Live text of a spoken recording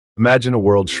Imagine a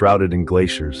world shrouded in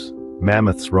glaciers,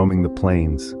 mammoths roaming the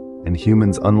plains, and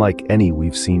humans unlike any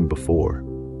we've seen before.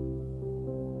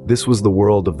 This was the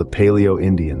world of the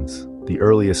Paleo-Indians, the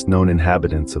earliest known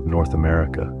inhabitants of North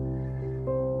America.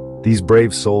 These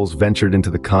brave souls ventured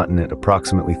into the continent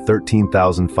approximately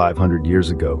 13,500 years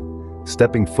ago,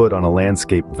 stepping foot on a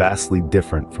landscape vastly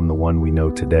different from the one we know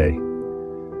today.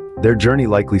 Their journey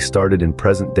likely started in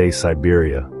present-day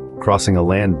Siberia, crossing a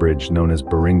land bridge known as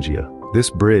Beringia. This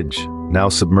bridge, now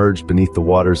submerged beneath the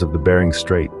waters of the Bering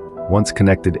Strait, once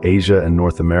connected Asia and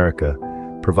North America,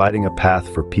 providing a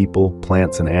path for people,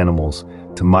 plants, and animals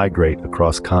to migrate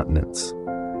across continents.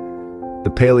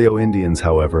 The Paleo-Indians,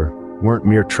 however, weren't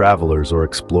mere travelers or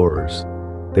explorers.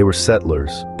 They were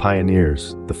settlers,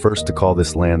 pioneers, the first to call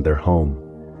this land their home.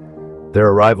 Their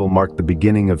arrival marked the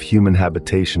beginning of human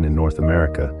habitation in North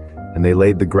America, and they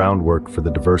laid the groundwork for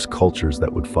the diverse cultures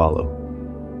that would follow.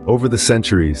 Over the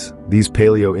centuries, these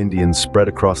Paleo-Indians spread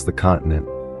across the continent,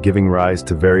 giving rise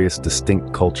to various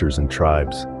distinct cultures and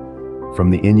tribes. From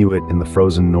the Inuit in the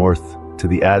frozen north to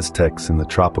the Aztecs in the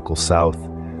tropical south,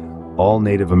 all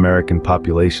Native American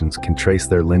populations can trace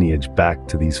their lineage back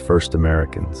to these first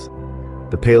Americans.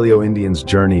 The Paleo-Indians'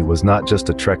 journey was not just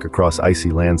a trek across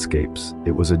icy landscapes,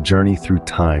 it was a journey through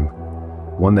time,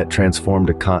 one that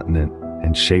transformed a continent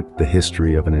and shaped the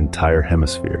history of an entire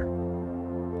hemisphere.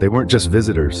 They weren't just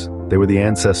visitors, they were the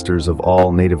ancestors of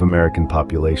all Native American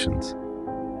populations.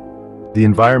 The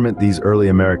environment these early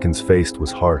Americans faced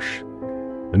was harsh.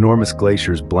 Enormous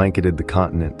glaciers blanketed the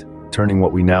continent, turning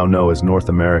what we now know as North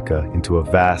America into a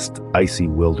vast, icy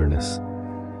wilderness.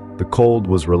 The cold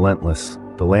was relentless,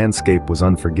 the landscape was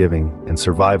unforgiving, and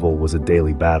survival was a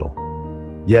daily battle.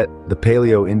 Yet, the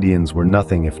Paleo-Indians were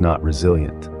nothing if not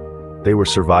resilient. They were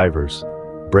survivors,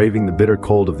 braving the bitter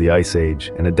cold of the Ice Age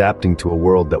and adapting to a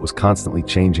world that was constantly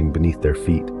changing beneath their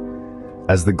feet.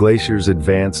 As the glaciers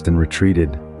advanced and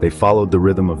retreated, they followed the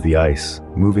rhythm of the ice,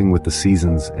 moving with the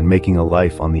seasons and making a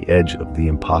life on the edge of the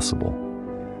impossible.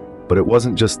 But it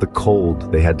wasn't just the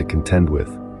cold they had to contend with.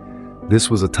 This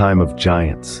was a time of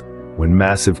giants, when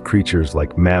massive creatures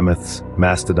like mammoths,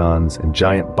 mastodons, and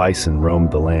giant bison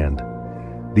roamed the land.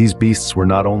 These beasts were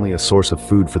not only a source of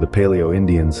food for the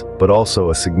Paleo-Indians, but also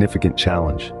a significant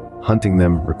challenge. Hunting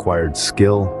them required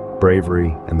skill,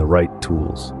 bravery, and the right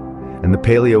tools. And the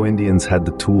Paleo-Indians had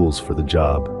the tools for the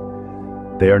job.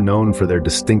 They are known for their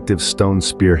distinctive stone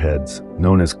spearheads,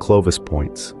 known as Clovis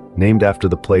points, named after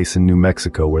the place in New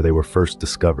Mexico where they were first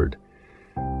discovered.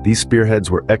 These spearheads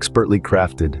were expertly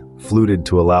crafted, fluted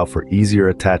to allow for easier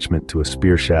attachment to a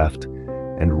spear shaft,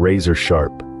 and razor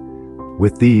sharp.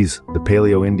 With these, the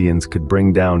Paleo-Indians could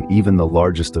bring down even the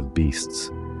largest of beasts.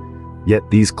 Yet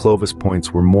these Clovis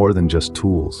points were more than just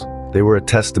tools. They were a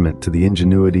testament to the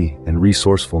ingenuity and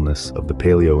resourcefulness of the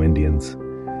Paleo-Indians.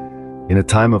 In a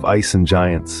time of ice and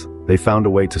giants, they found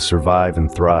a way to survive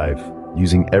and thrive,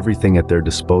 using everything at their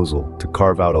disposal to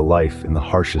carve out a life in the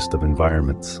harshest of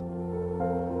environments.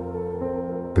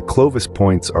 The Clovis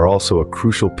points are also a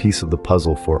crucial piece of the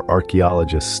puzzle for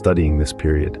archaeologists studying this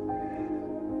period.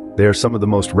 They are some of the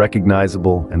most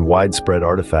recognizable and widespread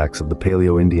artifacts of the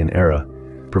Paleo-Indian era,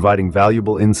 providing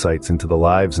valuable insights into the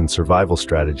lives and survival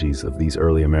strategies of these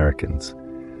early Americans.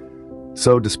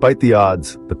 So, despite the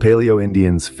odds, the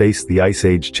Paleo-Indians faced the Ice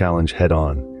Age challenge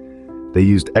head-on. They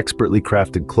used expertly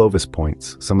crafted Clovis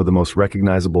points, some of the most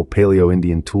recognizable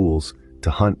Paleo-Indian tools,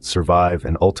 to hunt, survive,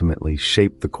 and ultimately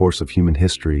shape the course of human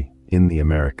history in the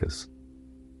Americas.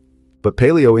 But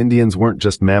Paleo-Indians weren't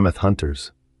just mammoth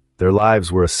hunters. Their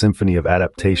lives were a symphony of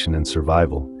adaptation and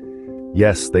survival.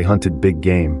 Yes, they hunted big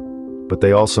game, but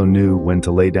they also knew when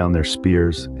to lay down their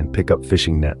spears and pick up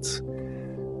fishing nets.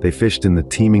 They fished in the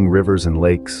teeming rivers and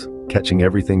lakes, catching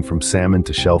everything from salmon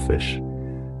to shellfish.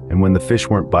 And when the fish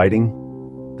weren't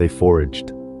biting, they foraged.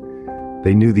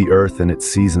 They knew the earth and its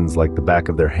seasons like the back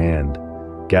of their hand,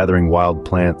 gathering wild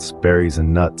plants, berries,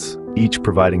 and nuts, each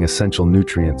providing essential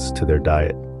nutrients to their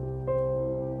diet.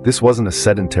 This wasn't a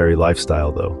sedentary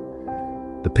lifestyle, though.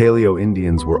 The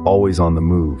Paleo-Indians were always on the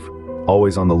move,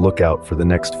 always on the lookout for the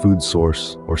next food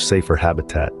source or safer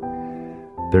habitat.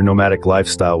 Their nomadic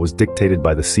lifestyle was dictated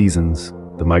by the seasons,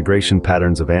 the migration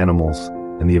patterns of animals,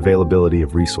 and the availability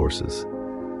of resources.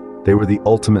 They were the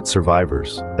ultimate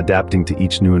survivors, adapting to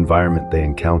each new environment they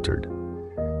encountered.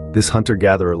 This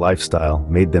hunter-gatherer lifestyle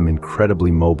made them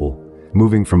incredibly mobile,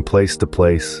 moving from place to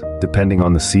place, depending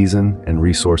on the season and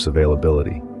resource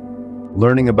availability.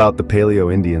 Learning about the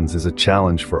Paleo-Indians is a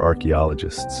challenge for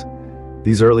archaeologists.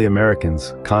 These early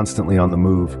Americans, constantly on the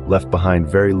move, left behind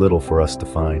very little for us to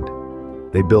find.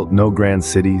 They built no grand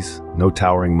cities, no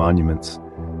towering monuments.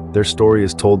 Their story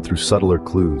is told through subtler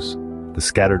clues, the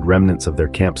scattered remnants of their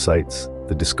campsites,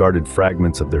 the discarded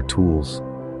fragments of their tools.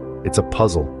 It's a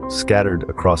puzzle, scattered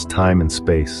across time and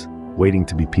space, waiting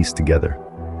to be pieced together.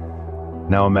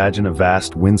 Now imagine a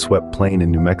vast, windswept plain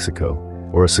in New Mexico,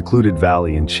 or a secluded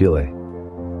valley in Chile.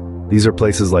 These are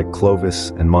places like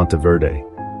Clovis and Monte Verde,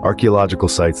 archaeological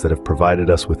sites that have provided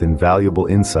us with invaluable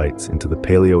insights into the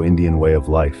Paleo-Indian way of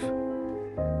life.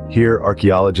 Here,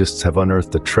 archaeologists have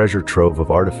unearthed a treasure trove of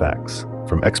artifacts,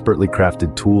 from expertly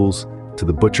crafted tools to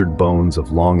the butchered bones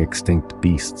of long-extinct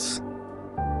beasts.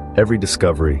 Every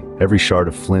discovery, every shard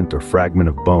of flint or fragment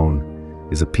of bone,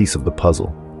 is a piece of the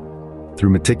puzzle.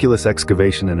 Through meticulous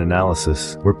excavation and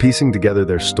analysis, we're piecing together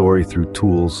their story through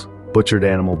tools, butchered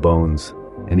animal bones,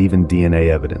 and even DNA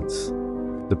evidence.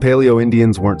 The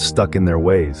Paleo-Indians weren't stuck in their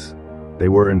ways. They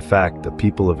were, in fact, a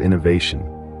people of innovation,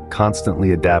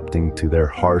 constantly adapting to their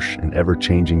harsh and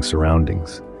ever-changing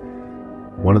surroundings.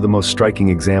 One of the most striking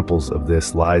examples of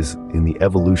this lies in the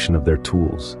evolution of their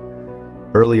tools.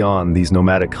 Early on, these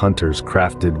nomadic hunters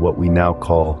crafted what we now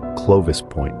call Clovis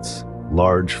points,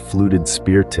 large, fluted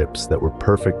spear tips that were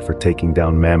perfect for taking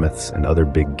down mammoths and other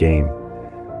big game.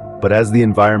 But as the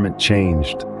environment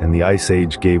changed and the Ice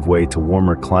Age gave way to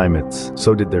warmer climates,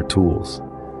 so did their tools.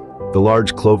 The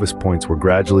large Clovis points were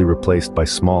gradually replaced by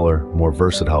smaller, more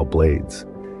versatile blades.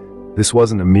 This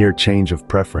wasn't a mere change of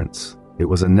preference, it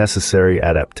was a necessary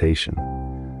adaptation.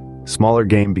 Smaller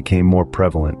game became more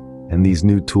prevalent, and these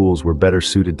new tools were better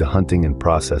suited to hunting and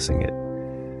processing it.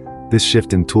 This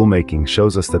shift in toolmaking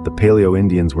shows us that the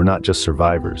Paleo-Indians were not just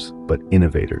survivors, but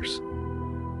innovators.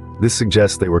 This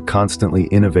suggests they were constantly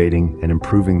innovating and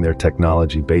improving their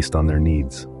technology based on their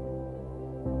needs.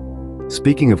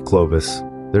 Speaking of Clovis,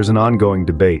 there's an ongoing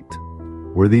debate.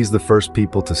 Were these the first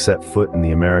people to set foot in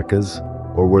the Americas,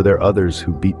 or were there others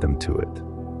who beat them to it?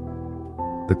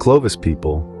 The Clovis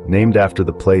people, named after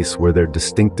the place where their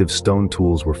distinctive stone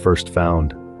tools were first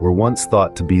found, were once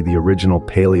thought to be the original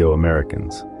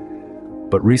Paleo-Americans.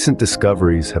 But recent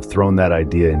discoveries have thrown that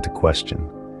idea into question.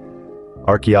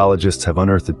 Archaeologists have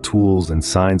unearthed tools and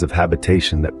signs of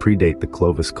habitation that predate the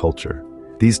Clovis culture.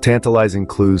 These tantalizing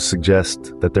clues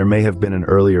suggest that there may have been an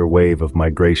earlier wave of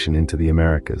migration into the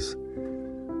Americas.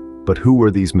 But who were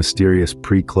these mysterious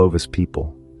pre-Clovis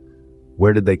people?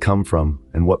 Where did they come from,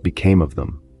 and what became of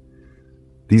them?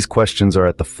 These questions are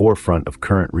at the forefront of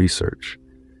current research.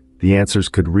 The answers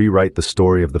could rewrite the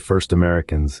story of the first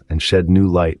Americans and shed new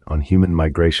light on human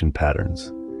migration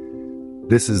patterns.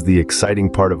 This is the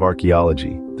exciting part of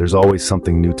archaeology. There's always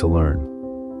something new to learn.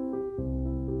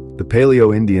 The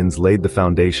Paleo-Indians laid the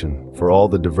foundation for all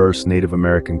the diverse Native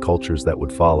American cultures that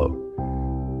would follow.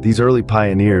 These early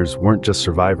pioneers weren't just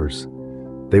survivors.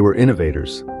 They were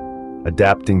innovators,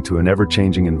 adapting to an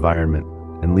ever-changing environment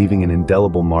and leaving an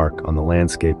indelible mark on the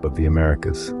landscape of the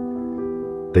Americas.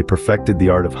 They perfected the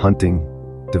art of hunting,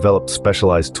 developed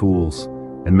specialized tools,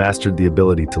 and mastered the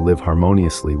ability to live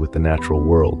harmoniously with the natural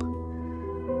world.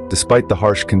 Despite the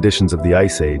harsh conditions of the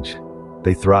Ice Age,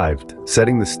 they thrived,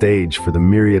 setting the stage for the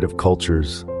myriad of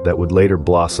cultures that would later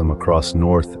blossom across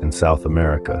North and South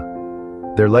America.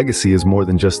 Their legacy is more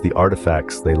than just the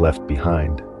artifacts they left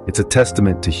behind. It's a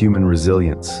testament to human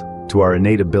resilience, to our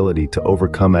innate ability to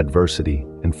overcome adversity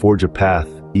and forge a path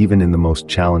even in the most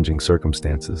challenging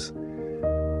circumstances.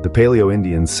 The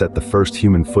Paleo-Indians set the first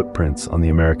human footprints on the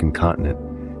American continent,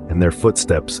 and their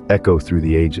footsteps echo through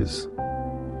the ages.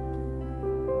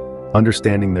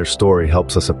 Understanding their story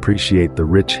helps us appreciate the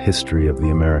rich history of the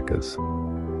Americas.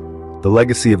 The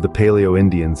legacy of the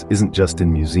Paleo-Indians isn't just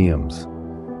in museums.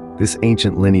 This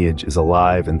ancient lineage is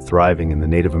alive and thriving in the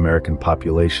Native American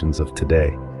populations of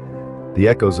today. The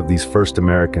echoes of these first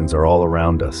Americans are all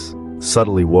around us,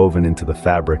 subtly woven into the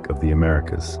fabric of the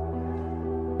Americas.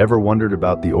 Ever wondered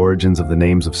about the origins of the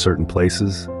names of certain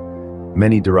places?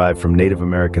 Many derive from Native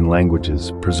American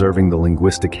languages, preserving the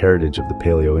linguistic heritage of the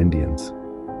Paleo-Indians.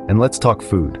 And let's talk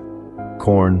food.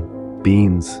 Corn,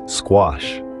 beans,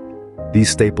 squash. These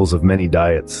staples of many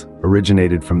diets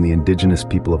originated from the indigenous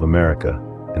people of America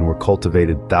and were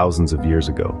cultivated thousands of years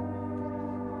ago.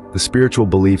 The spiritual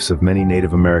beliefs of many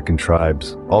Native American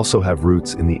tribes also have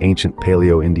roots in the ancient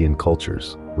Paleo-Indian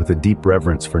cultures, with a deep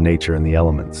reverence for nature and the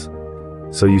elements.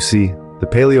 So you see, the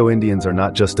Paleo-Indians are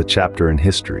not just a chapter in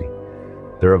history.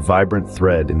 They're a vibrant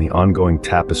thread in the ongoing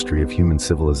tapestry of human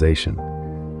civilization.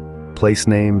 Place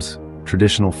names,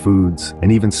 traditional foods,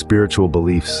 and even spiritual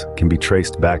beliefs can be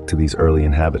traced back to these early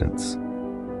inhabitants.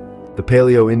 The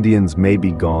Paleo-Indians may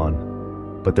be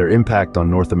gone, but their impact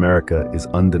on North America is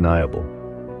undeniable.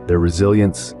 Their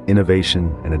resilience,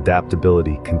 innovation, and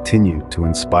adaptability continue to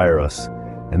inspire us,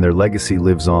 and their legacy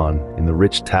lives on in the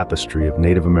rich tapestry of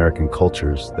Native American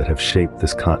cultures that have shaped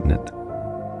this continent.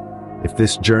 If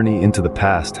this journey into the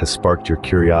past has sparked your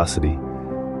curiosity,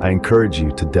 I encourage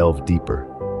you to delve deeper.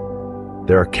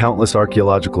 There are countless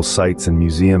archaeological sites and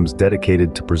museums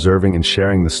dedicated to preserving and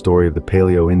sharing the story of the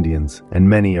Paleo-Indians, and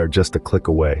many are just a click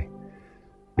away.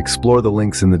 Explore the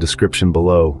links in the description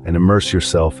below and immerse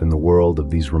yourself in the world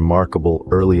of these remarkable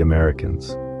early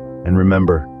Americans. And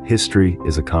remember, history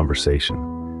is a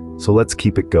conversation. So let's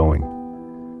keep it going.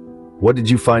 What did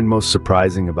you find most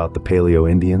surprising about the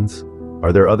Paleo-Indians?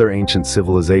 Are there other ancient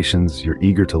civilizations you're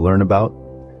eager to learn about?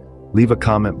 Leave a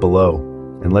comment below,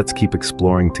 and let's keep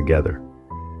exploring together.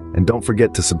 And don't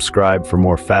forget to subscribe for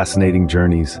more fascinating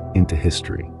journeys into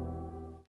history.